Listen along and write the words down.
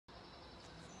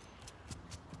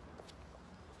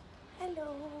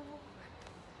Hello.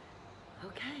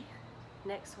 Okay,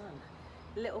 next one.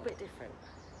 A little bit different.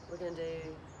 We're going to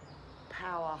do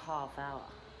power half hour.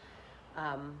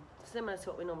 Similar to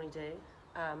what we normally do,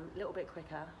 a little bit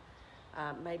quicker,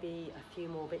 maybe a few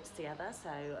more bits together, so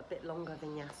a bit longer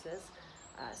vinyasas,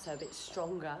 so a bit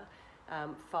stronger,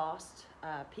 fast,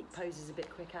 peak poses a bit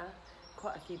quicker,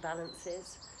 quite a few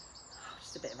balances,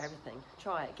 just a bit of everything.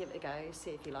 Try it, give it a go,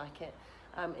 see if you like it.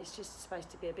 It's just supposed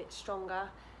to be a bit stronger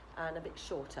and a bit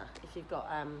shorter if you've got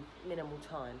minimal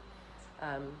time.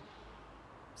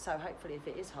 So hopefully if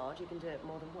it is hard, you can do it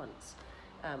more than once.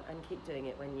 And keep doing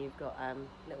it when you've got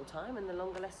little time, and the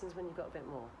longer lessons when you've got a bit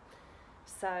more.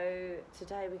 So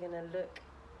today we're going to look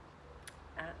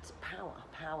at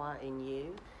power in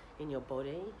you, in your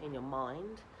body, in your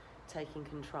mind, taking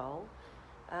control.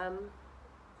 And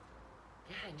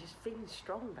just feeling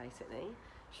strong, basically.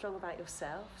 Strong about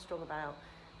yourself, strong about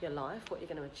your life, what you're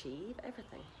going to achieve,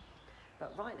 everything.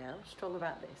 But right now, strong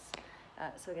about this.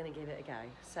 So we're going to give it a go.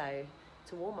 So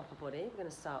to warm up our body, we're going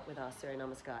to start with our Surya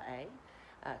Namaskar A.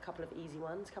 A couple of easy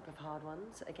ones, a couple of hard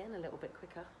ones. Again, a little bit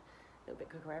quicker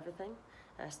everything.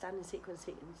 Standing sequence,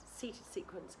 seated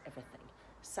sequence, everything.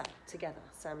 So, together,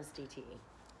 Samasthiti.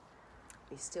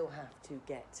 We still have to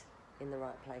get in the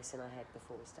right place in our head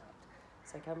before we start.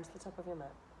 So come to the top of your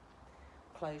mat.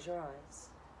 Close your eyes.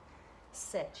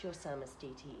 Set your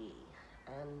Samasthiti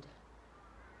and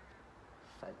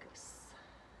focus.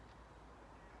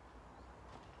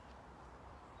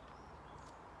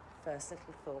 First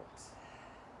little thought.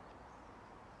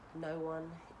 No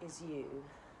one is you.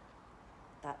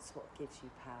 That's what gives you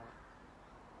power.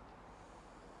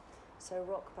 So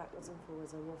rock backwards and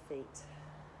forwards on your feet.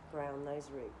 Ground those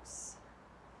roots.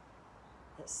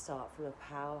 Let's start from a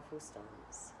powerful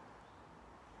stance.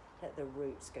 Let the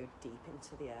roots go deep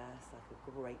into the earth like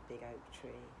a great big oak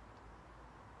tree.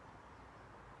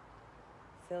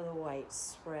 Feel the weight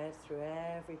spread through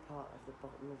every part of the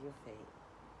bottom of your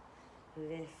feet.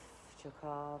 Lift your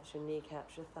calves, your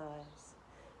kneecaps, your thighs.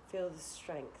 Feel the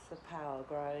strength, the power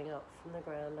growing up from the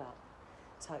ground up.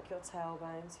 Tuck your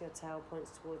tailbone so your tail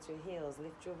points towards your heels.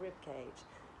 Lift your rib cage.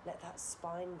 Let that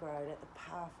spine grow. Let the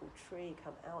powerful tree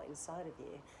come out inside of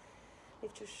you.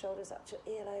 Lift your shoulders up to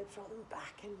your earlobes, roll them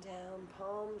back and down,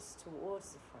 palms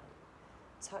towards the front.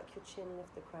 Tuck your chin,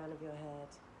 lift the crown of your head.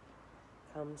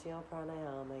 Come to your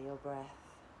pranayama, your breath.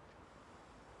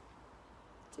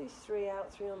 Do 3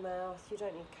 out through your mouth. You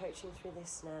don't need coaching through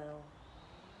this now.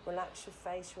 Relax your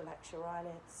face, relax your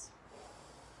eyelids.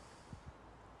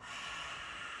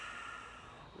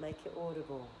 Make it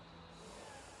audible.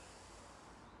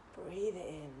 Breathe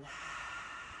in.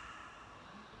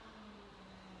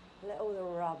 Let all the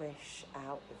rubbish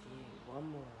out of you.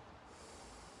 One more.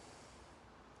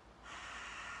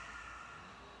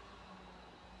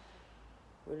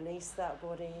 Release that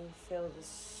body. Feel the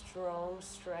strong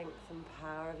strength and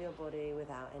power of your body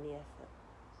without any effort.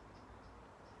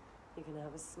 You can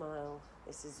have a smile.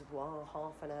 This is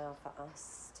half an hour for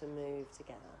us to move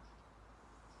together.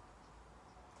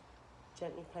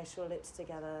 Gently place your lips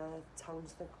together, tongue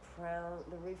to the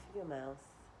roof of your mouth.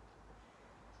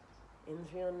 In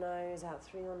through your nose, out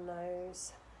through your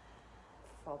nose.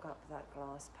 Fog up that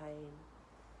glass pane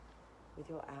with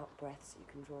your out breath so you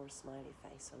can draw a smiley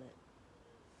face on it.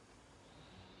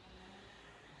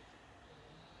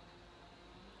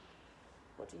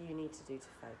 What do you need to do to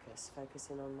focus? Focus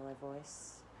in on my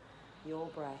voice, your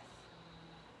breath.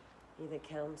 Either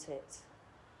count it,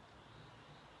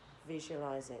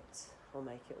 visualize it, or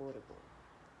make it audible.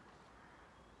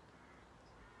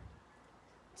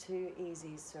 2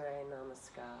 easy Surya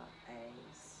Namaskar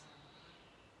A's.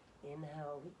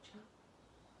 Inhale, reach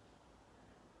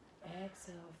up.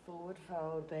 Exhale, forward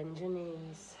fold, bend your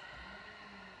knees.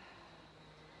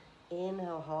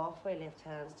 Inhale, halfway lift,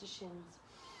 hands to shins.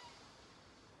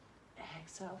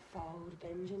 Exhale, fold,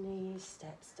 bend your knees,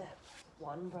 step, step,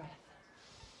 one breath.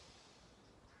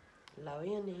 Lower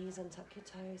your knees and tuck your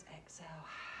toes, exhale.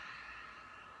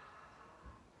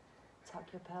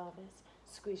 Tuck your pelvis,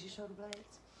 squeeze your shoulder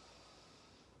blades.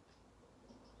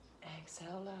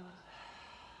 Exhale, lower.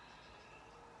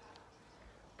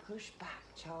 Push back,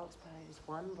 child's pose,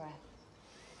 one breath.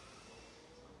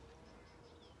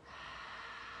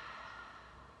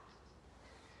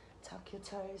 Tuck your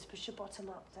toes, push your bottom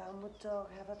up, downward dog,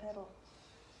 have a pedal.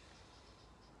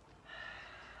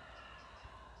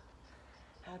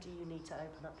 How do you need to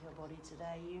open up your body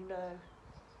today? You know,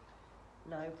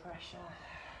 no pressure.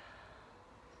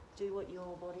 Do what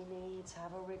your body needs,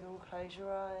 have a wriggle, close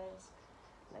your eyes.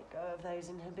 Let go of those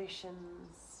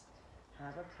inhibitions.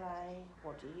 Have a play,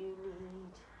 what do you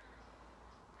need?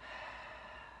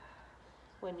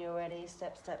 When you're ready,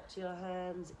 step to your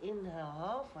hands. Inhale,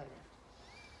 halfway lift.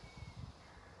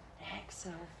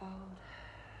 Exhale, fold.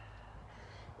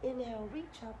 Inhale,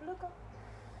 reach up, look up.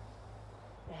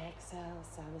 Exhale,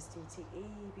 Samastiti.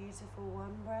 Beautiful,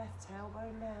 one breath,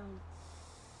 tailbone down.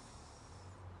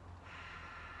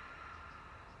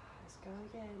 Let's go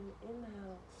again.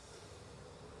 Inhale.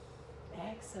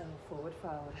 Exhale, forward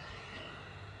fold.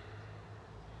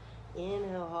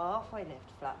 Inhale, halfway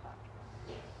lift, flat back.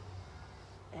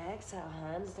 Exhale,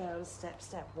 hands down, step,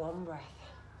 one breath.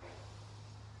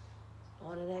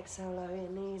 On an exhale, lower your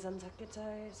knees, untuck your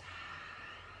toes.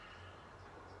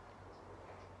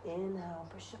 Inhale,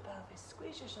 push your pelvis,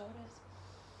 squeeze your shoulders.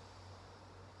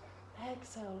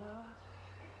 Exhale, lower.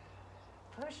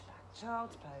 Push back,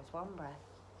 child's pose, one breath.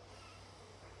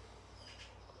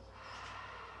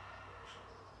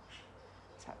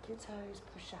 Tuck your toes,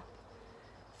 push up.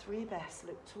 Three breaths,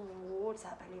 look towards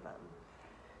that belly button.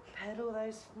 Pedal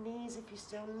those knees if you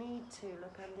still need to.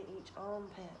 Look under each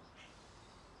armpit.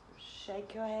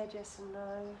 Shake your head, yes and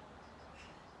no.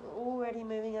 We're already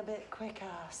moving a bit quicker.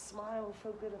 Smile,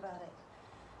 feel good about it.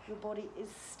 Your body is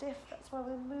stiff, that's why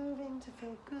we're moving, to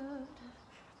feel good.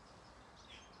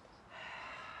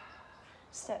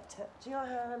 Step to your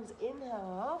hands.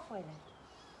 Inhale, halfway lift.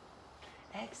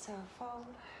 Exhale, fold.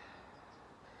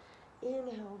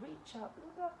 Inhale, reach up,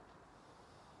 look up.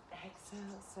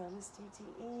 Exhale,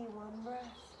 Samastiti, one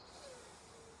breath.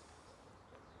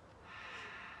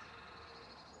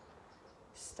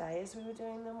 Stay as we were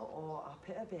doing them or up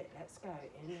it a bit. Let's go.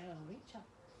 Inhale, reach up.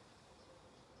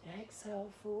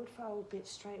 Exhale, forward fold, bit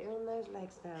straighter on those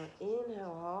legs now.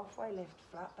 Inhale, halfway lift,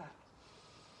 flat back.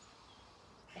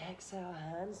 Exhale,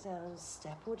 hands down,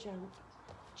 step or jump.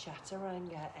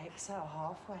 Chaturanga, exhale,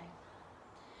 halfway.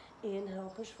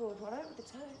 Inhale, push forward, one over the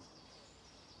toes.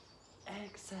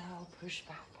 Exhale, push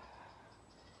back.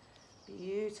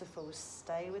 Beautiful.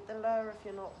 Stay with the lower if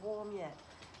you're not warm yet.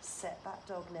 Set back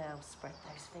dog now. Spread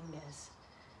those fingers.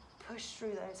 Push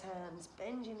through those hands.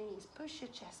 Bend your knees. Push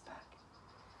your chest back.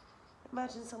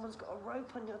 Imagine someone's got a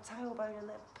rope on your tailbone and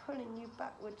they're pulling you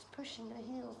backwards, pushing your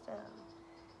heels down.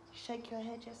 Shake your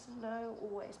head, yes and no.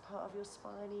 Always part of your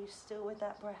spine. Are you still with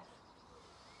that breath?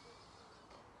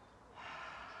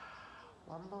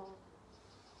 One more.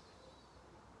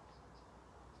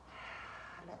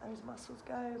 Let those muscles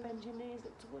go. Bend your knees,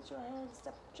 look towards your hands.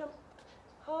 Step, jump.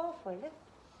 Halfway lift.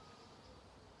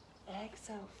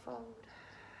 Exhale, fold.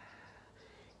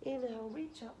 Inhale,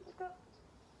 reach up, look up.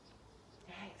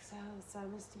 Exhale,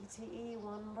 Samastiti,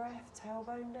 one breath,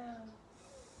 tailbone down.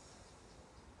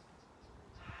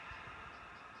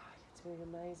 You're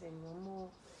doing amazing. One more.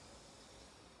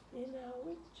 Inhale,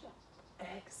 reach up.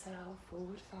 Exhale,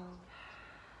 forward fold.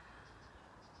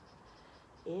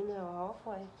 Inhale,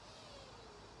 halfway.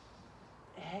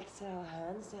 Exhale,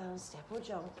 hands down, step or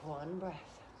jump, one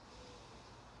breath.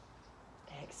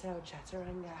 Exhale,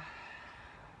 chaturanga.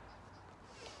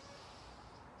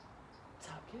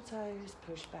 Tuck your toes,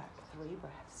 push back, three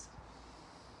breaths.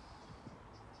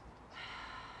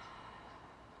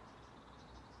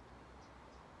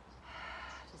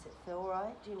 Does it feel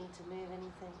right? Do you need to move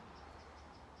anything?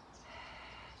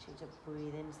 Do you need to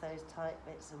breathe into those tight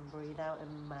bits and breathe out,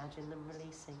 imagine them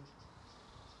releasing.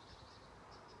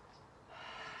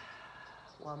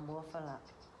 One more for luck.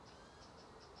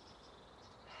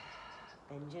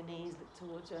 Bend your knees, look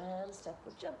towards your hands, step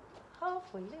or jump,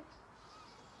 halfway lift.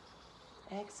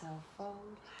 Exhale,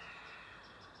 fold.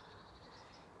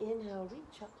 Inhale,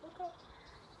 reach up, look up.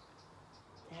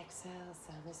 Exhale,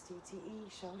 Samastiti,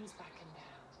 shoulders back and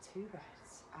down. Two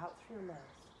breaths, out through your mouth.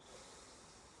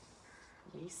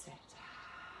 Reset.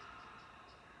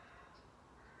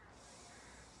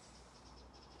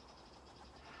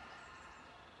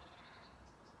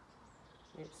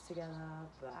 Lips together,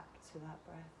 back to that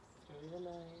breath, through the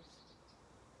nose.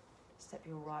 Step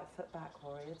your right foot back,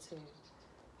 warrior two.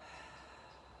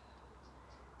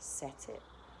 Set it.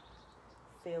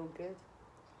 Feel good.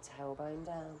 Tailbone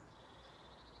down.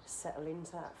 Settle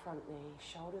into that front knee,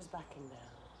 shoulders back and down.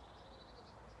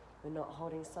 We're not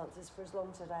holding stances for as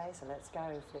long today, so let's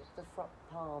go. Flip the front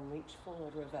palm, reach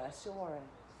forward, reverse your warrior.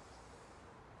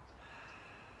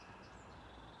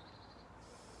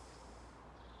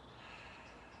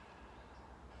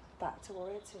 Back to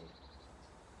warrior two.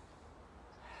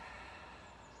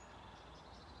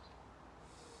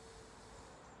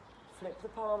 Flip the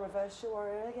palm, reverse your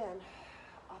warrior again.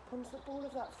 Up onto the ball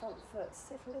of that front foot,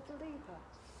 sit a little deeper.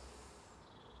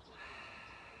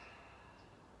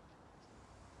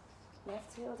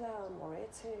 Left heel down, warrior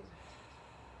two.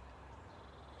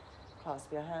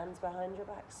 Clasp your hands behind your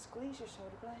back, squeeze your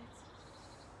shoulder blades.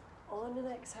 On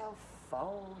an exhale,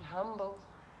 fold, humble.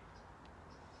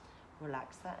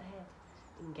 Relax that head.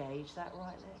 Engage that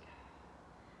right leg.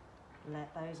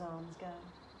 Let those arms go.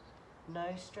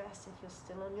 No stress if you're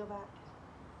still on your back.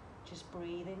 Just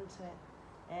breathe into it.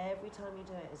 Every time you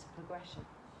do it, it's a progression.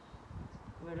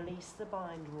 Release the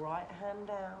bind, right hand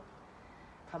down.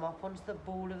 Come up onto the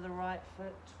ball of the right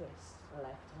foot, twist,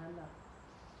 left hand up.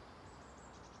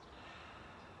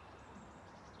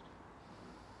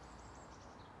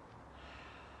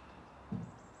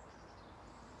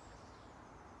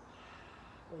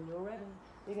 When you're ready,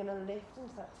 you're going to lift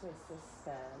into that twist, so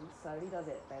stand, slowly does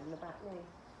it, bend the back knee.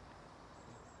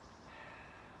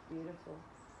 Beautiful.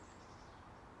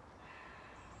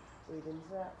 Breathe into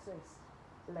that twist.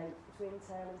 Length between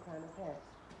tail and crown of head.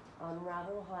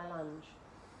 Unravel, high lunge.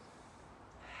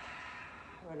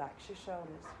 Relax your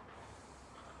shoulders.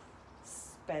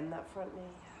 Bend that front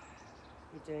knee.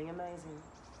 You're doing amazing.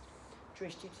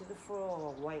 Drishti to the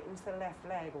floor. Weight into the left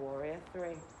leg. Warrior 3.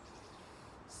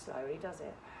 Slowly does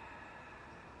it.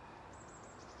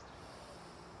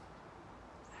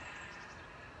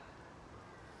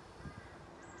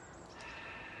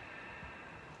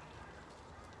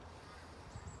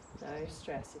 No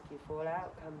stress. If you fall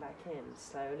out, come back in.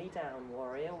 Slowly down.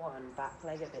 Warrior 1. Back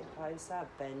leg a bit closer.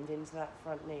 Bend into that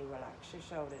front knee. Relax your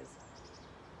shoulders.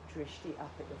 Drishti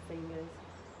up at your fingers.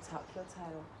 Tuck your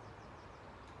tail.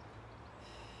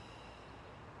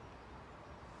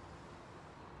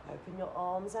 Open your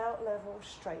arms out level.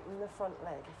 Straighten the front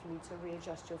leg. If you need to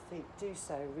readjust your feet, do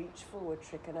so. Reach forward,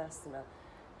 Trikonasana.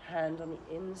 Hand on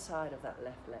the inside of that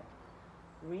left leg.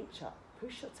 Reach up.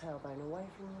 Push your tailbone away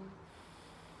from you.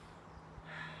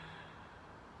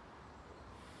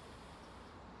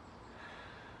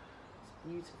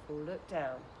 Beautiful. Look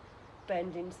down.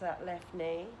 Bend into that left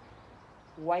knee.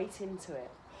 Weight into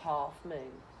it. Half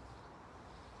moon.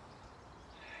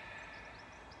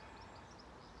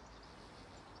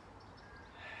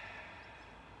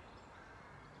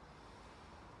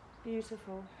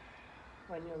 Beautiful.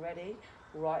 When you're ready,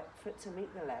 right foot to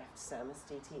meet the left.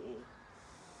 Samastiti.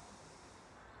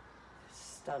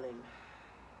 Stunning.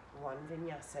 One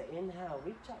vinyasa. Inhale,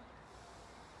 reach up.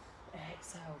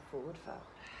 Exhale, forward fold.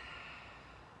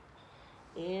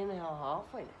 Inhale,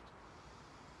 halfway lift.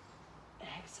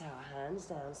 Exhale, hands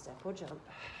down, step or jump.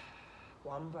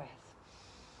 One breath.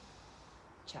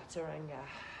 Chaturanga.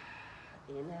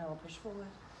 Inhale, push forward.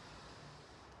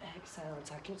 Exhale,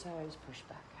 tuck your toes, push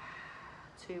back.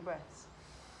 2 breaths.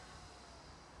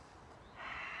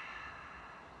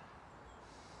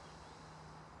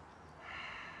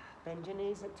 Bend your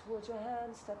knees, look towards your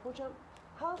hands, step or jump.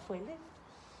 Halfway lift.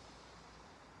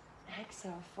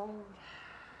 Exhale, fold.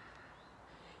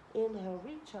 Inhale,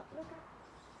 reach up, look up.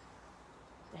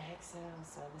 Exhale,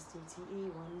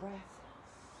 Samastiti, 1 breath.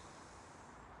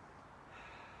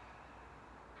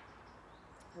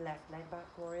 Left leg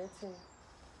back, warrior 2.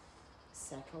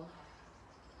 Settle.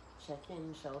 Check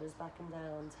in, shoulders back and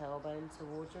down, tailbone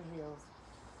towards your heels.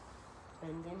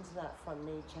 Bend into that front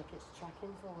knee, check it's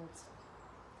tracking forwards.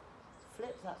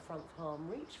 Flip that front palm,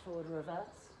 reach forward,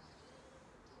 reverse.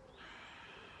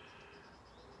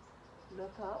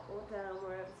 Look up or down,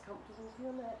 wherever's comfortable for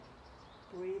your neck.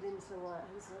 Breathe into the right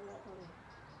hand side of that body.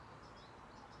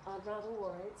 I'd rather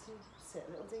warrior 2. Sit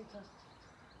a little deeper.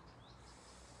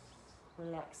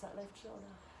 Relax that left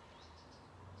shoulder.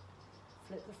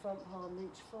 Flip the front palm,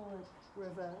 reach forward,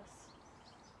 reverse.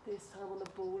 This time on the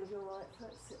ball of your right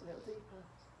foot, sit a little deeper.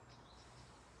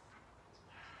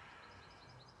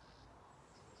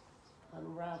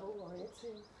 Unravel, warrior 2.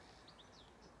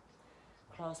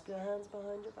 Clasp your hands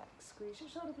behind your back, squeeze your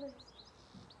shoulder blades.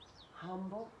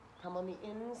 Humble, come on the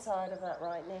inside of that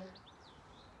right knee.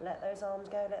 Let those arms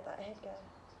go, let that head go.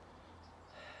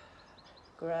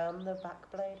 Ground the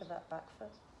back blade of that back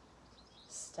foot.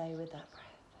 Stay with that breath.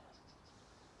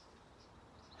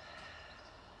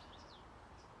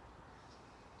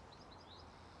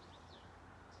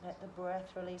 Let the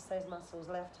breath release those muscles.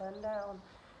 Left hand down.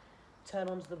 Turn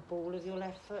onto the ball of your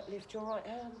left foot. Lift your right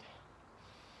hand.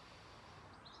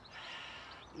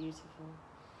 Beautiful.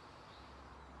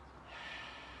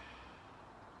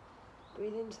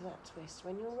 Breathe into that twist.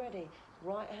 When you're ready,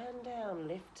 right hand down.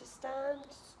 Lift to stand.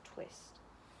 Twist.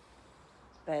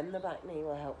 Bend the back knee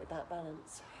will help with that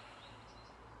balance.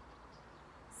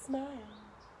 Smile.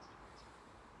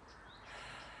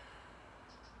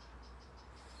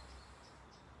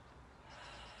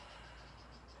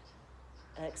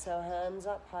 Exhale, hands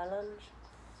up, high lunge.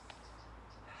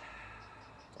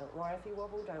 Don't worry if you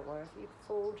wobble, don't worry if you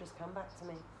fall, just come back to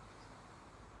me.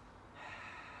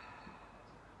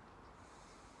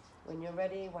 When you're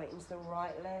ready, weight into the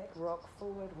right leg, rock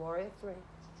forward, warrior 3.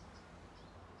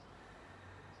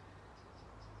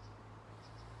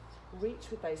 Reach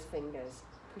with those fingers.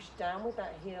 Push down with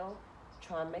that heel.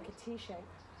 Try and make a T shape.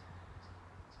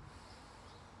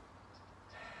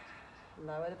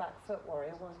 Lower the back foot,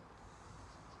 warrior one.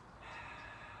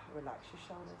 Relax your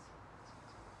shoulders.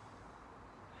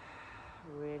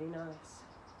 Really nice.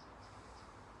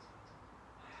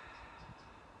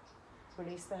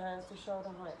 Release the hands to shoulder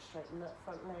height. Straighten that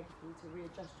front leg. If you need to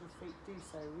readjust your feet, do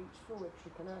so. Reach forward,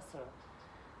 Trikonasana.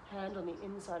 Hand on the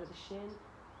inside of the shin.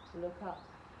 Look up.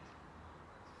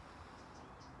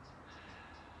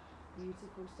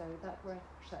 Beautiful. Stay with that breath.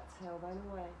 Push that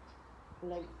tailbone away.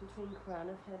 Length between crown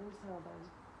of head and tailbone.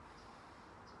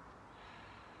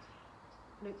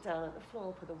 Look down at the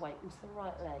floor. Put the weight into the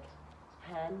right leg.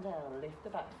 Hand down. Lift the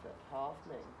back foot. Half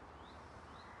moon.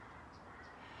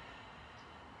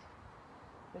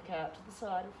 Look out to the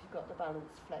side if you've got the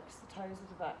balance. Flex the toes of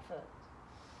the back foot.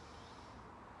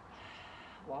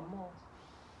 One more.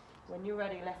 When you're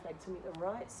ready, left leg to meet the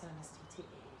right, Samastiti.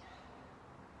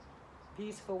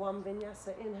 Beautiful one,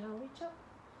 vinyasa. Inhale, reach up.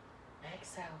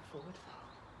 Exhale, forward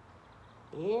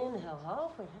fold. Inhale,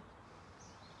 halfway.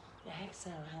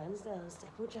 Exhale, hands down,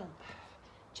 step or jump.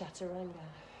 Chaturanga.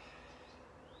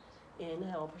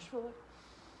 Inhale, push forward.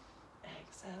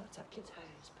 Exhale, tuck your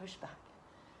toes, push back.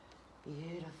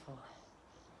 Beautiful.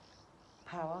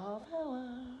 Power, half hour.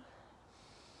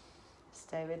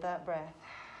 Stay with that breath.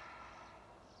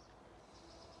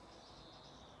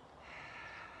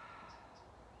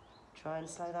 Try and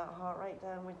slow that heart rate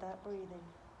down with that breathing.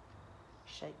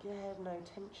 Shake your head, no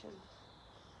tension.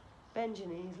 Bend your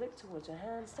knees, look towards your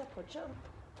hands, step or jump.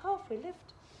 Halfway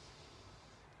lift.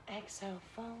 Exhale,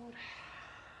 fold.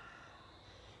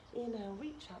 Inhale,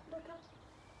 reach up, look up.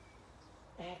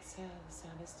 Exhale,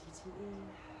 Samastiti.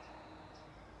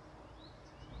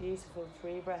 Beautiful.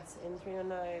 3 breaths in through your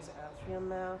nose, out through your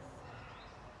mouth.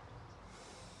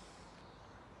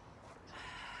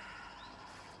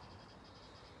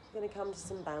 We're going to come to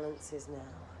some balances now.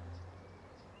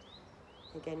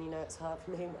 Again, you know it's hard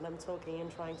for me when I'm talking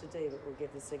and trying to do, but we'll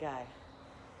give this a go.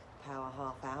 Power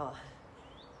half hour.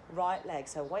 Right leg,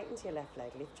 so weight into your left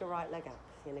leg. Lift your right leg up.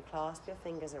 You're going to clasp your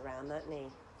fingers around that knee.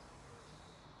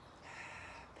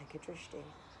 Pick a drishti.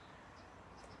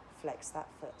 Flex that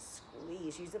foot.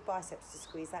 Squeeze. Use the biceps to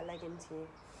squeeze that leg into you.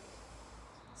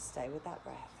 Stay with that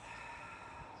breath.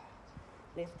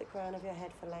 Lift the crown of your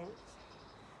head for length.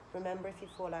 Remember, if you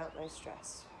fall out, no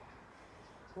stress.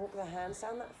 Walk the hands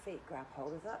down that feet. Grab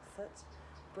hold of that foot.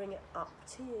 Bring it up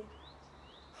to you.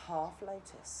 Half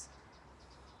lotus.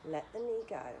 Let the knee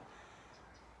go.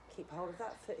 Keep hold of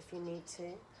that foot if you need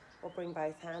to, or bring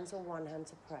both hands or one hand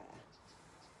to prayer.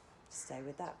 Stay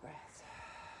with that breath.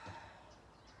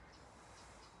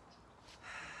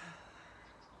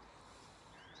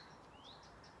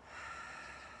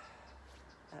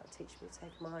 That'll teach me to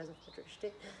take my eyes off the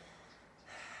drishti.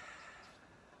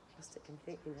 Lost it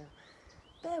completely now.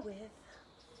 Bear with.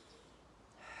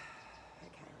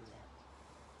 Okay, I'm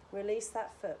there. Release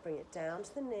that foot, bring it down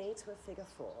to the knee to a figure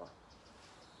 4.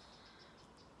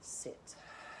 Sit.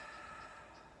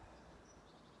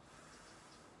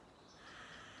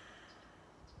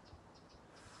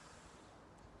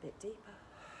 Bit deeper.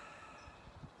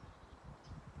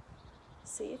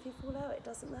 See if you fall out, it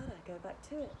doesn't matter, go back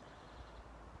to it.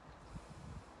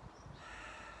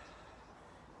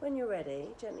 When you're ready,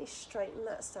 gently straighten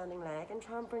that standing leg and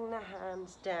try and bring the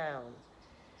hands down.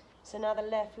 So now the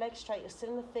left leg straight, you're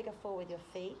still in the figure 4 with your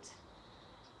feet.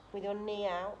 With your knee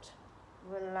out,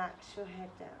 relax your head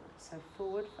down. So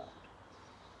forward fold.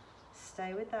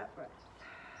 Stay with that breath.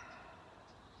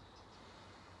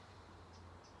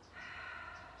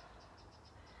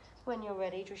 When you're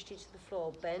ready, drishti to the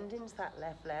floor. Bend into that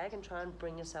left leg and try and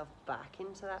bring yourself back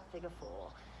into that figure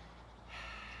 4.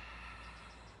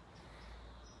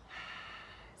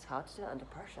 It's hard to do it under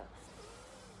pressure.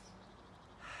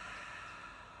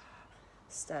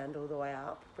 Stand all the way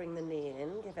up, bring the knee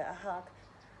in, give it a hug.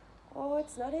 Oh,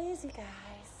 it's not easy,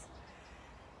 guys.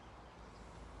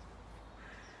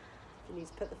 If you need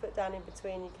to put the foot down in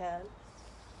between, you can.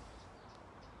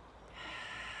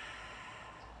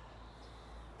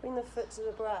 Bring the foot to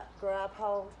the grab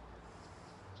hold.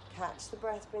 Catch the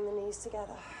breath, bring the knees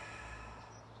together.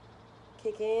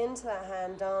 Kick into that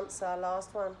hand dancer,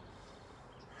 last one.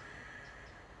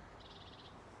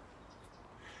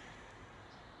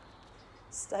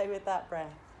 Stay with that breath.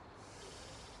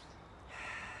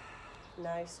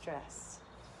 No stress.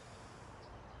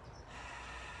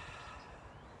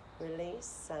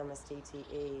 Release,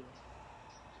 Samastiti.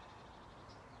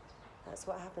 That's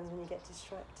what happens when you get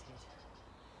distracted.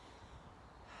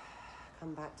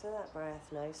 Come back to that breath,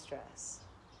 no stress.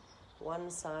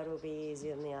 One side will be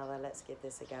easier than the other. Let's give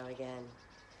this a go again.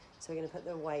 So we're going to put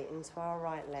the weight into our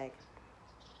right leg.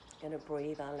 Going to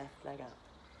breathe our left leg up,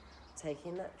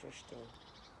 taking that drishti.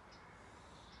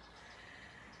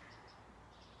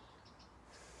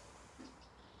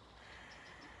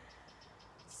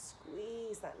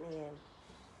 Squeeze that knee in.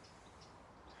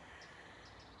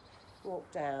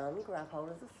 Walk down, grab hold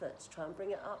of the foot, try and bring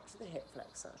it up to the hip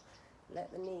flexor.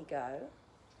 Let the knee go.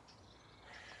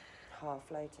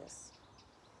 Half lotus.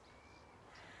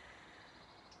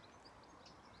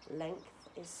 Length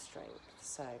is strength.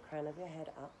 So crown of your head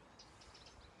up.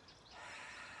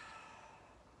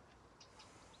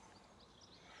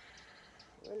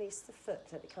 Release the foot,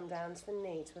 let it come down to the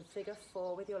knee to a figure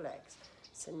 4 with your legs.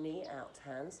 So knee out,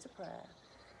 hands to prayer.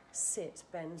 Sit,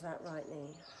 bend that right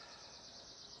knee.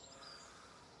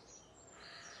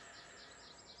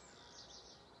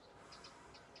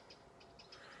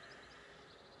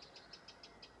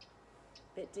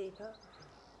 Bit deeper.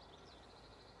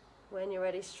 When you're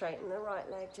ready, straighten the right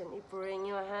leg, gently bring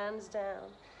your hands down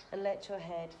and let your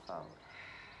head fold.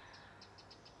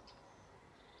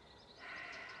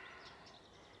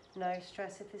 No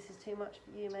stress if this is too much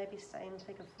for you, maybe stay in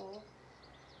figure 4.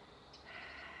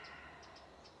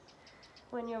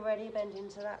 When you're ready, bend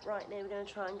into that right knee. We're going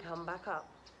to try and come back up.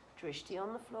 Drishti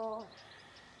on the floor.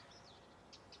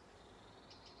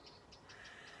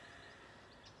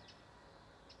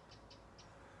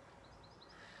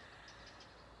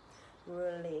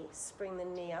 Release, bring the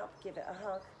knee up, give it a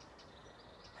hug.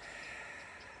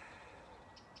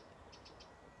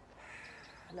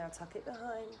 Now tuck it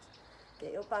behind.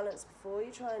 Get your balance before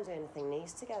you try and do anything.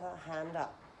 Knees together, hand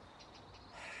up.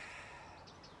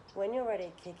 When you're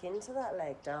ready, kick into that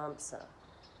leg, dancer.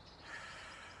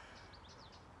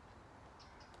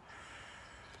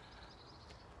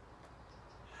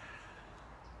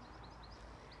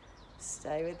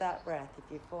 Stay with that breath.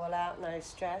 If you fall out, no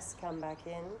stress, come back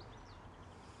in.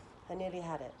 I nearly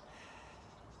had it.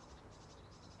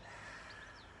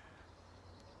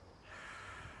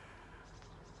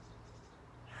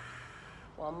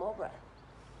 One more breath.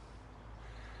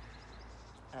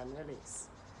 And release.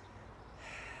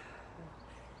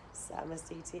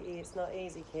 Samasthiti, it's not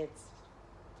easy, kids.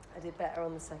 I did better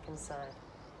on the second side.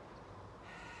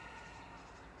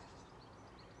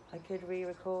 I could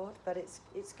re-record, but it's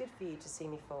good for you to see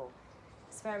me fall.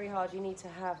 It's very hard. You need to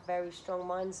have very strong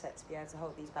mindset to be able to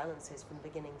hold these balances from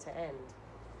beginning to end.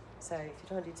 So if you're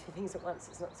trying to do 2 things at once,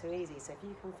 it's not too easy. So if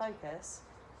you can focus,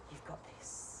 you've got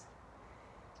this.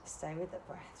 Stay with the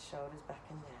breath, shoulders back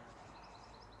and down.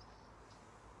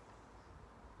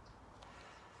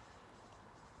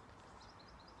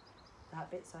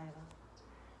 That bit's over.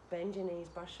 Bend your knees,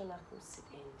 brush your knuckles, sit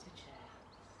into chair.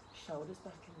 Shoulders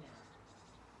back and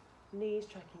down. Knees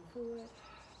tracking forward,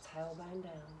 tailbone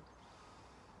down.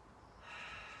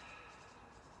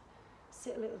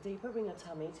 Sit a little deeper, bring your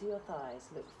tummy to your thighs,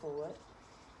 look forward.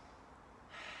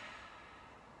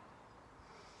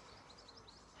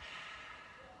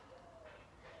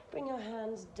 Bring your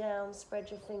hands down,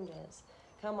 spread your fingers.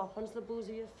 Come up onto the balls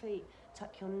of your feet.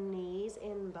 Tuck your knees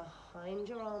in behind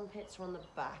your armpits or on the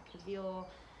back of your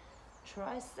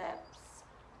triceps.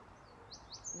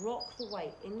 Rock the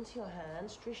weight into your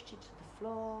hands, drishti to the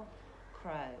floor,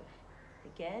 crow.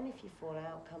 Again, if you fall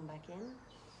out, come back in.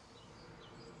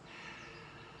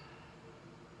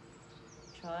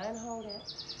 Try and hold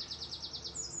it.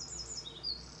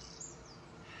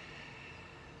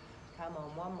 Come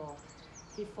on, one more.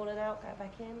 If you've fallen out, go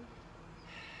back in.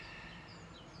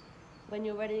 When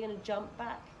you're ready, you're going to jump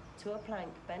back to a plank,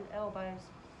 bent elbows,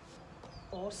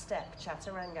 or step,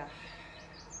 chaturanga.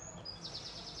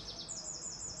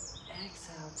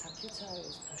 Exhale, tuck your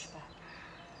toes, push back.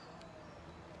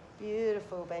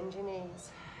 Beautiful, bend your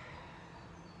knees.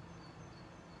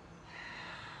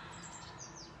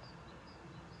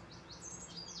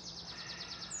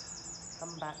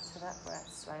 Come back to that breath,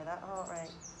 slow that heart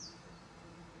rate.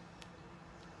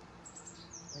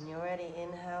 When you're ready,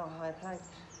 inhale, high plank.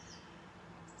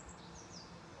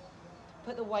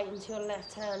 Put the weight into your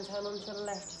left hand, turn onto your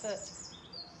left foot.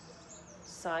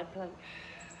 Side plank.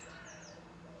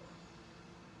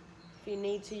 If you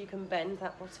need to, you can bend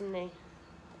that bottom knee.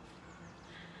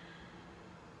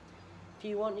 If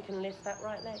you want, you can lift that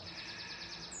right leg.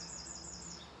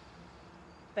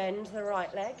 Bend the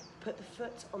right leg, put the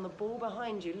foot on the ball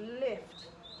behind you, lift.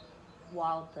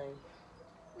 Wild thing.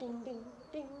 Ding, ding,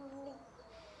 ding, ding.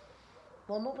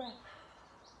 One more breath.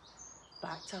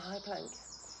 Back to high plank.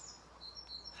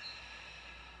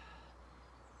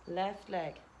 Left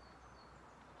leg,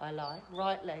 I lie.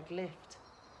 Right leg, lift.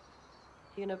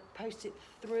 You're going to post it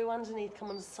through underneath, come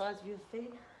on the sides of your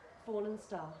feet, fallen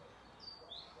star.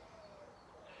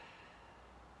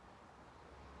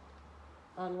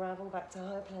 Unravel back to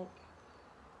high plank.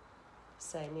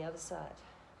 Same the other side.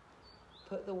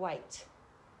 Put the weight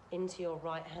into your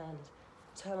right hand.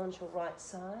 Turn onto your right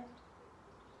side.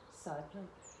 Side plank.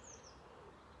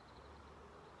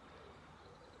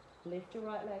 Lift your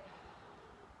right leg.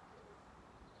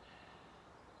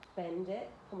 Bend it.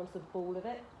 Come onto the ball of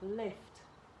it. Lift.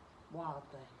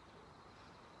 Wildly.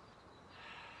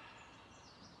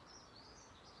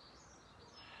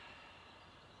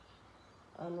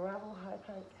 Unravel high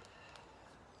plank.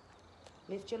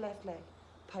 Lift your left leg.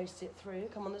 Post it through.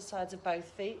 Come on the sides of both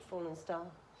feet. Fallen star.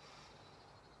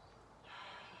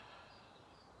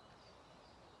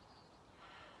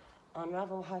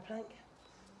 Unravel high plank.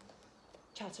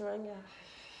 Chaturanga.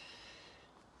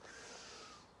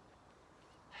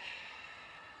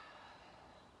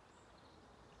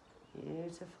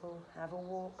 Beautiful. Have a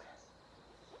walk.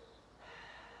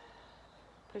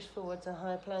 Push forward to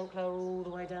high plank, lower all the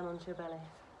way down onto your belly.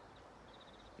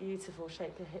 Beautiful.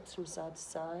 Shake your hips from side to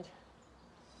side.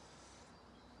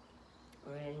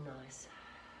 Really nice.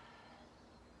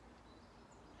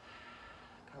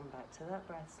 Come back to that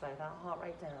breath. Slow that heart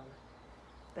rate down.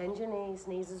 Bend your knees,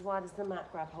 knees as wide as the mat.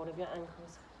 Grab hold of your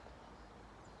ankles.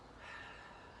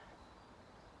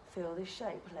 Feel this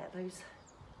shape. Let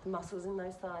the muscles in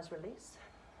those thighs release.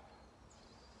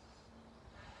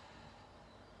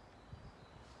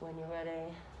 When you're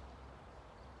ready,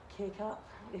 kick up,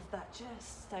 lift that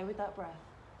chest, stay with that breath.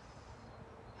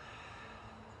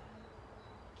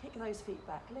 Kick those feet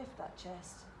back, lift that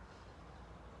chest.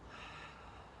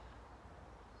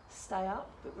 Stay up,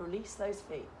 but release those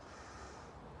feet.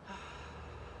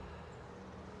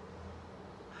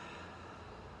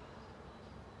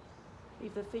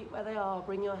 Leave the feet where they are,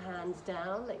 bring your hands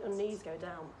down, let your knees go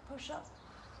down. Push up,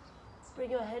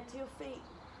 bring your head to your feet.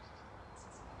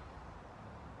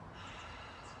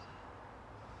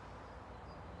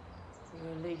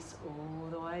 Release all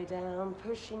the way down,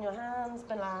 pushing your hands,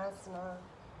 Balasana.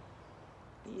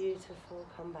 Beautiful,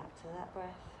 come back to that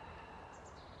breath.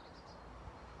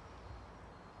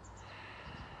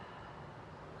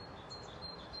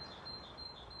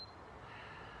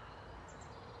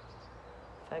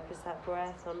 Focus that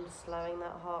breath on slowing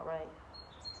that heart rate.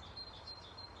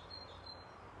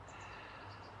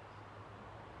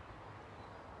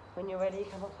 When you're ready,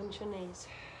 come up onto your knees.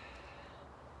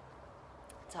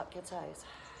 Tuck your toes.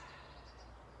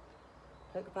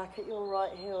 Look back at your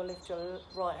right heel, lift your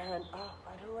right hand up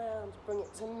and around. Bring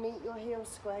it to meet your heel,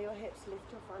 square your hips,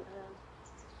 lift your front hand.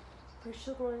 Push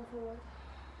your groin forward.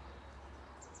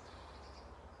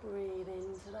 Breathe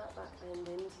into that back bend,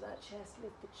 into that chest,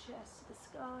 lift the chest to the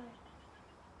sky.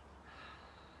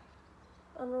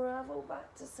 Unravel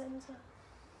back to center.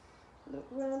 Look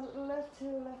round at the left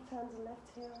heel, left hand to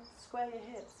left heel. Square your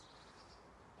hips.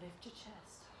 Lift your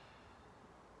chest.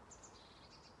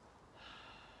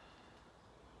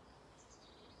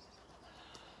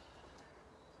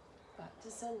 Back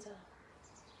to center.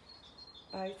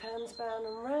 Both hands bound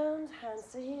and round, hands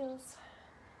to heels.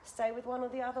 Stay with one or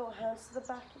the other, or hands to the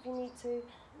back if you need to.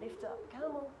 Lift up,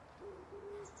 camel.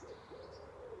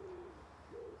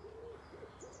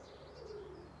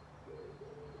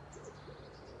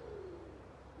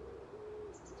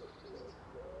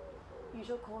 Use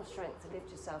your core strength to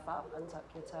lift yourself up and tuck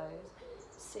your toes.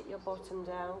 Sit your bottom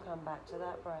down, come back to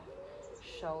that breath.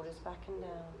 Shoulders back and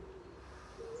down.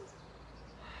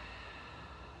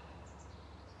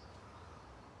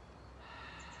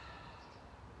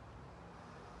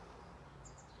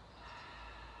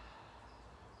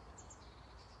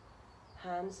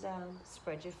 Hands down,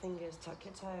 spread your fingers, tuck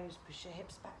your toes, push your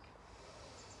hips back.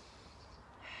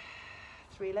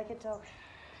 Three-legged dog,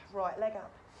 right leg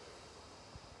up.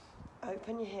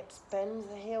 Open your hips, bend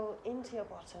the heel into your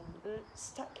bottom,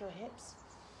 stack your hips.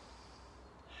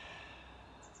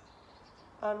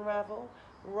 Unravel,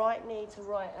 right knee to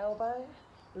right elbow,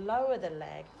 lower the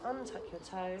leg, untuck your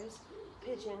toes,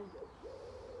 pigeon,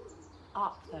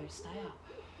 up though, stay up.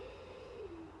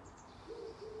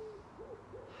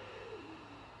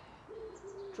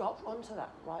 Drop onto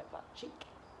that right butt cheek.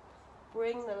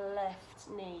 Bring the left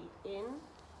knee in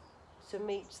to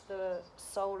meet the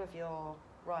sole of your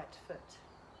right foot.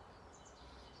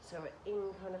 So we're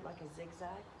in kind of like a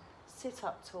zigzag. Sit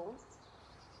up tall.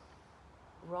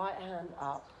 Right hand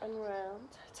up and round.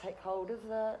 Take hold of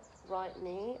the right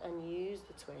knee and use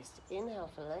the twist.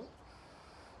 Inhale for length.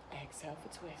 Exhale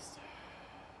for twist.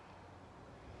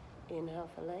 Inhale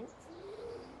for length.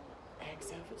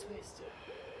 Exhale for twist.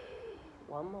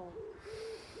 One more.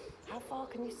 How far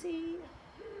can you see?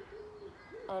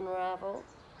 Unravel.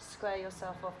 Square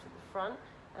yourself off to the front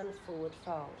and forward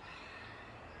fold.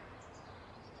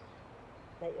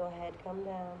 Let your head come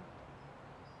down.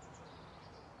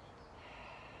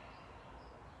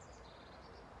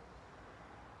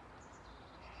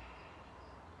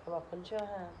 Come up onto your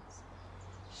hands.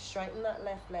 Straighten that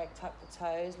left leg, tuck the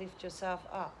toes, lift yourself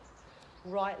up.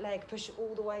 Right leg, push it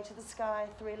all the way to the sky,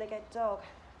 three-legged dog.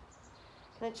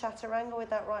 Gonna chaturanga with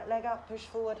that right leg up, push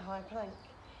forward, high plank.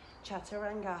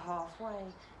 Chaturanga halfway.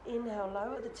 Inhale,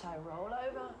 lower the toe, roll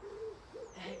over.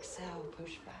 Exhale,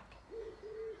 push back.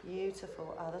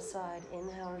 Beautiful, other side.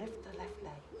 Inhale, lift the left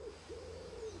leg.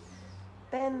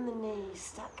 Bend the knees,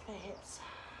 stack the hips.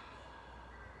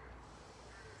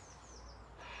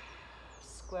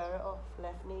 Square it off,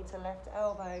 left knee to left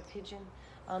elbow, pigeon.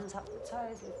 Untuck the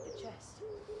toes, lift the chest.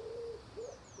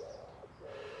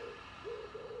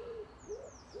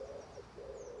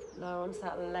 Lower onto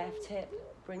that left hip.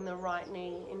 Bring the right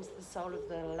knee into the sole of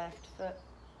the left foot.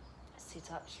 Sit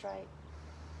up straight.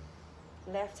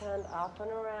 Left hand up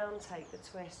and around, take the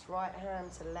twist. Right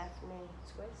hand to left knee,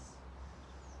 twist.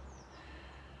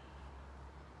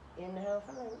 Inhale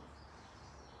for length.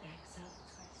 Exhale for twist.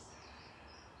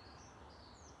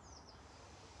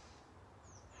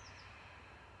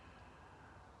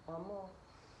 One more.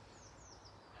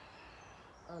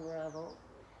 Unravel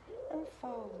and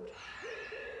fold.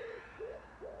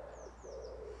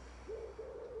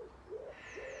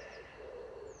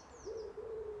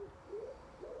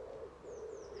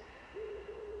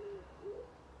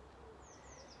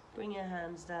 Bring your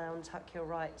hands down, tuck your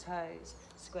right toes,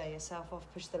 square yourself off,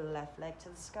 push the left leg to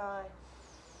the sky.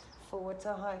 Forward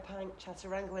to high plank,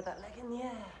 chaturanga with that leg in the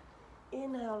air.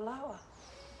 Inhale, lower.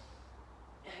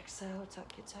 Exhale,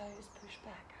 tuck your toes, push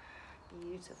back.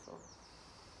 Beautiful.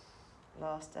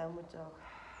 Last downward dog.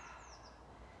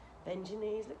 Bend your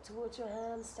knees, look towards your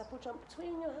hands, step or jump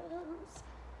between your hands.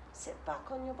 Sit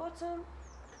back on your bottom.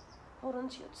 Hold on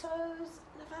to your toes,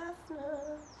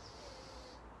 Navasana.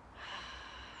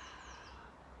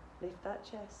 Lift that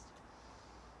chest.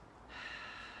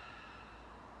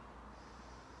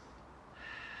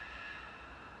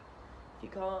 If you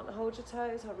can't hold your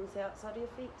toes, hold them to the outside of your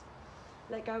feet.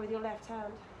 Let go with your left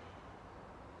hand.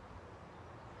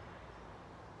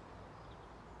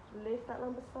 Lift that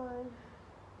lumbar spine.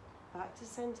 Back to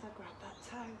center, grab that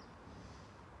toe.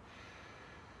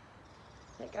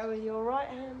 Let go with your right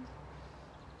hand.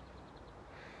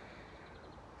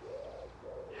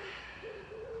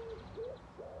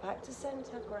 Back to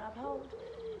center, grab hold.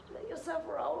 Let yourself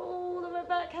roll all the way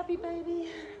back, happy baby.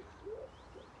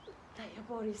 Let your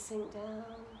body sink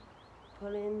down.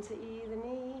 Pull into either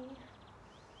knee.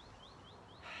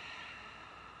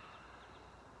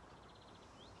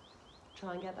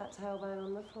 Try and get that tailbone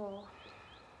on the floor.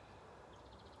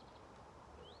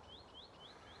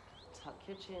 Tuck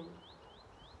your chin.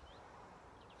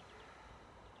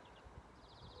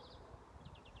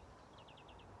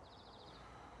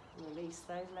 Release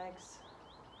those legs.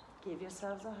 Give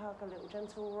yourselves a hug, a little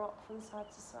gentle rock from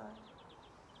side to side.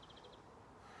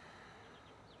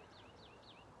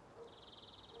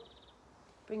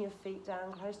 Bring your feet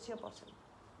down close to your bottom.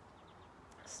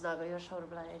 Snuggle your shoulder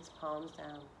blades, palms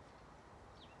down.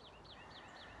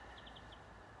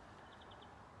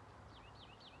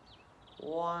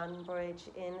 One bridge,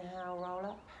 inhale, roll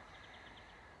up.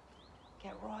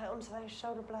 Get right onto those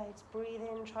shoulder blades. Breathe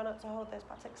in, try not to hold those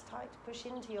buttocks tight. Push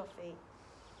into your feet.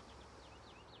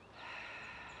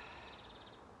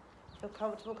 Feel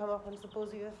comfortable, come up onto the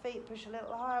balls of your feet. Push a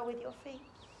little higher with your feet.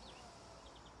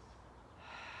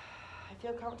 If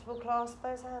you're comfortable, clasp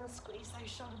those hands, squeeze those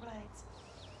shoulder blades.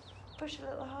 Push a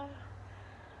little higher.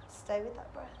 Stay with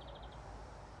that breath.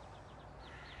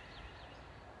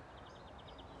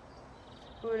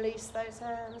 Release those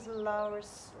hands, lower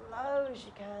as slow as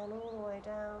you can, all the way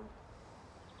down.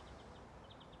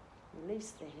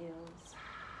 Release the heels.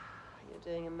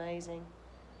 You're doing amazing.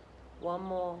 One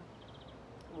more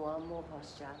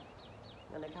posture.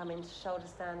 I'm going to come into shoulder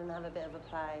stand and have a bit of a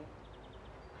play.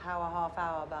 Half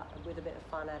hour, but with a bit of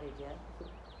fun added, yeah?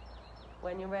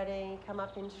 When you're ready, come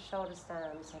up into shoulder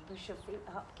stand. So push your feet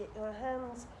up, get your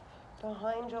hands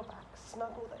behind your back,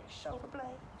 snuggle those shoulder blades.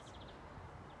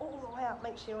 All the way up,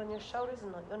 make sure you're on your shoulders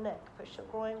and not your neck. Push your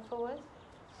groin forward.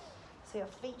 So your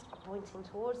feet are pointing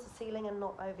towards the ceiling and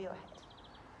not over your head.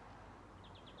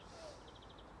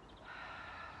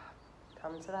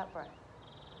 Come to that breath.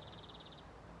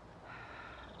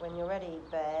 When you're ready,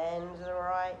 bend the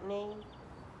right knee.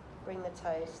 Bring the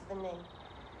toes to the knee.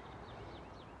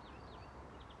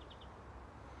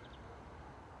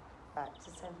 Back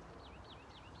to center.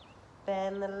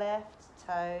 Bend the left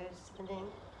toes to the knee.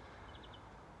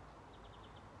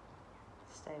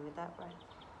 Stay with that breath.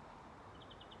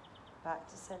 Back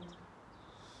to center.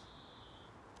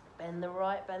 Bend the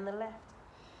right, bend the left.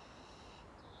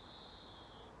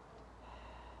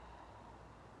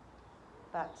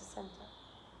 Back to center.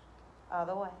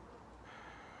 Other way.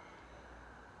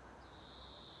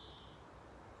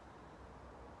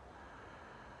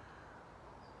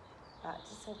 Back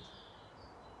to centre.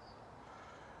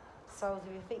 Soles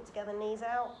of your feet together, knees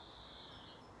out.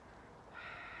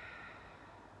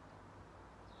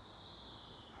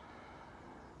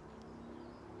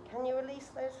 Can you release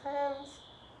those hands?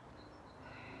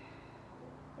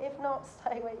 If not,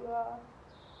 stay where you are.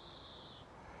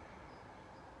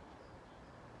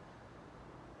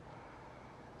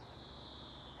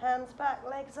 Hands back,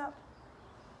 legs up.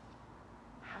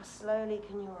 How slowly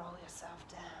can you roll yourself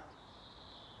down?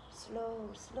 Slow,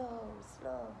 slow,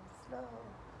 slow, slow.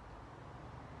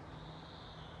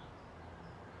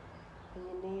 Bring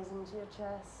your knees into your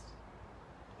chest.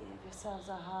 Give yourselves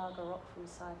a hug, a rock from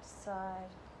side to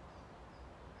side.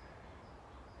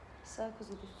 Circles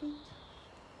with your feet.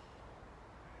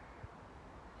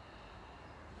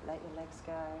 Let your legs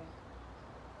go.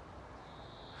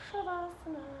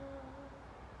 Shavasana.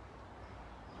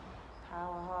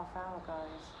 Power half hour,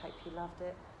 guys. Hope you loved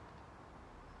it.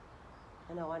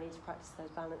 I know I need to practice those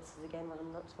balances again when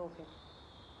I'm not talking.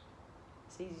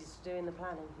 It's easy to do in the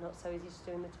planning, not so easy to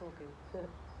do in the talking.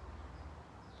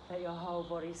 Let your whole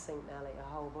body sink now, let your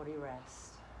whole body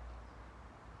rest.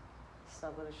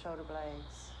 Snuggle the shoulder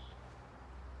blades.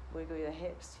 Wiggle your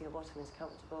hips till your bottom is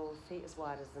comfortable, feet as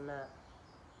wide as the mat.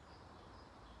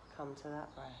 Come to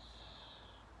that breath.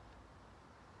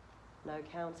 No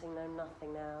counting, no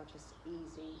nothing now, just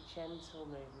easy, gentle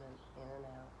movement in and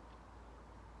out.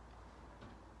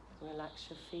 Relax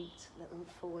your feet, let them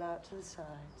fall out to the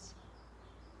sides.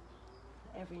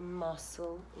 Every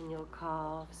muscle in your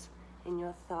calves, in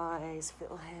your thighs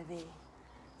feel heavy.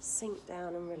 Sink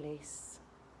down and release.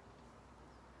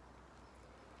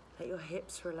 Let your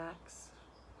hips relax,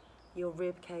 your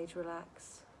rib cage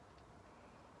relax.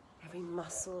 Every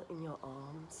muscle in your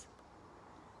arms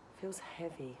feels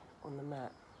heavy on the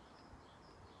mat.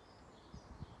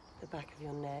 The back of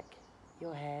your neck,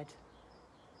 your head.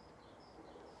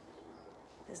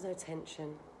 There's no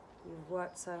tension. You've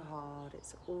worked so hard.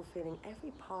 It's all feeling,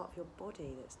 every part of your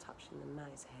body that's touching the mat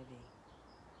is heavy,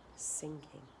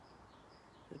 sinking.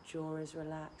 Your jaw is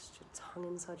relaxed, your tongue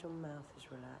inside your mouth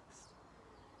is relaxed.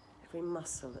 Every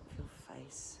muscle of your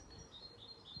face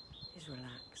is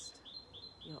relaxed.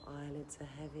 Your eyelids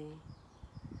are heavy,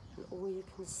 and all you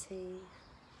can see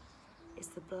is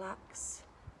the blacks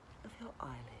of your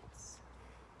eyelids.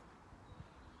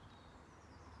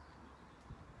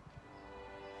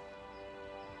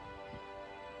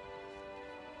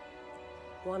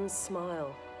 One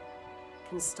smile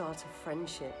can start a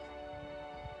friendship.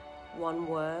 One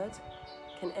word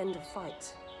can end a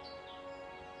fight.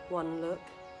 One look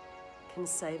can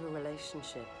save a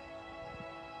relationship.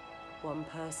 One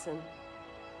person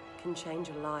can change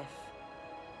a life.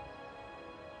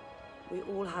 We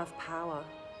all have power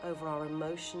over our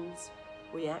emotions,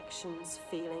 reactions,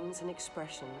 feelings, and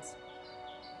expressions.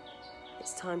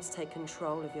 It's time to take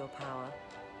control of your power.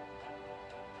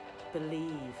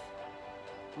 Believe,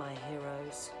 my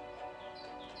heroes.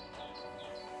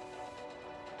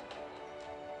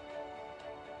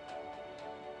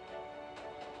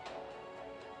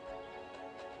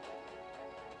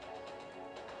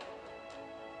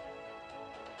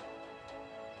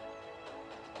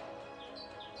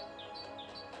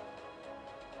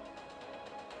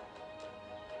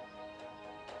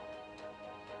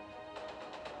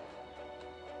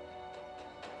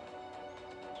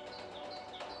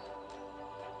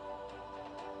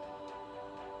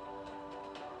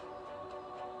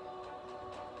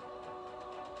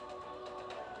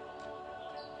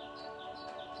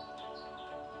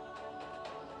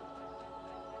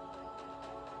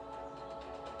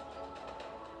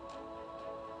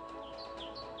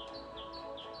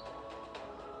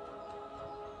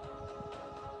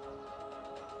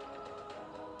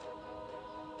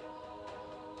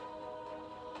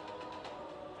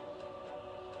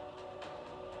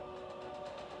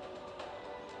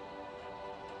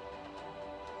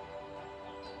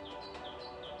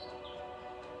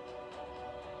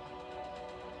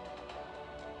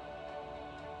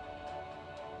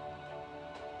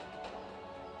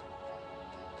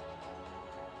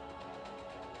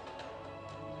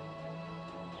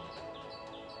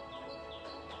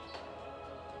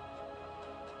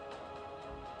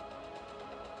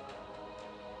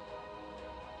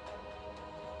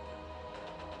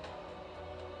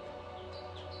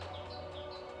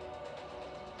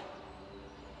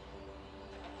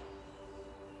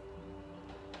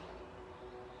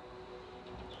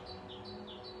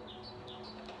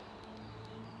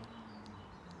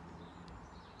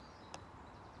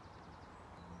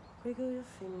 Wiggle your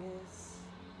fingers,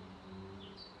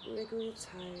 wiggle your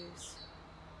toes.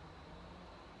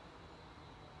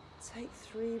 Take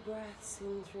 3 breaths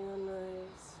in through your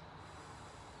nose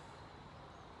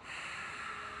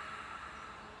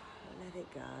Let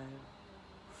it go.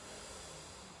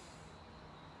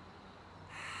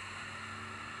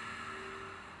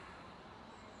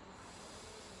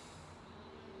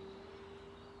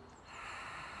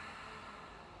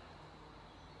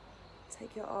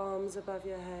 Take your arms above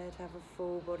your head, have a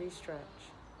full body stretch.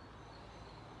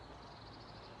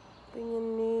 Bring your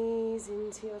knees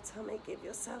into your tummy, give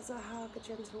yourselves a hug, a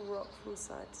gentle rock from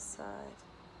side to side.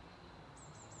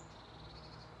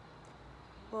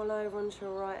 Roll over onto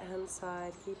your right hand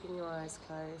side, keeping your eyes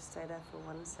closed, stay there for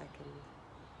 1 second.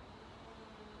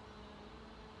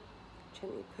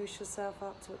 Gently push yourself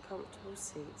up to a comfortable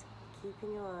seat,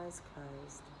 keeping your eyes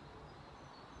closed.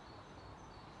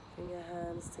 Bring your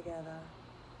hands together,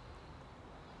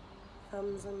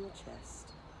 thumbs on your chest.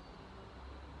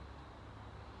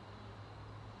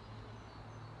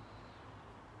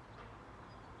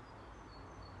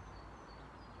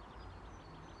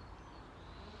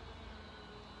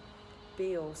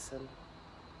 Be awesome.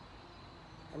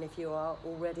 And if you are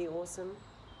already awesome,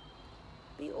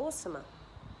 be awesomer.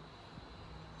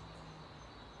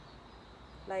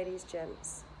 Ladies,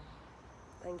 gents,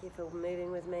 thank you for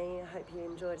moving with me. I hope you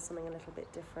enjoyed something a little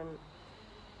bit different.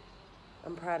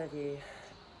 I'm proud of you.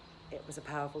 It was a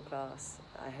powerful class.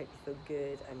 I hope you feel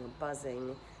good and you're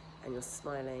buzzing and you're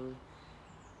smiling.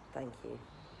 Thank you.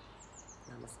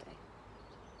 Namaste.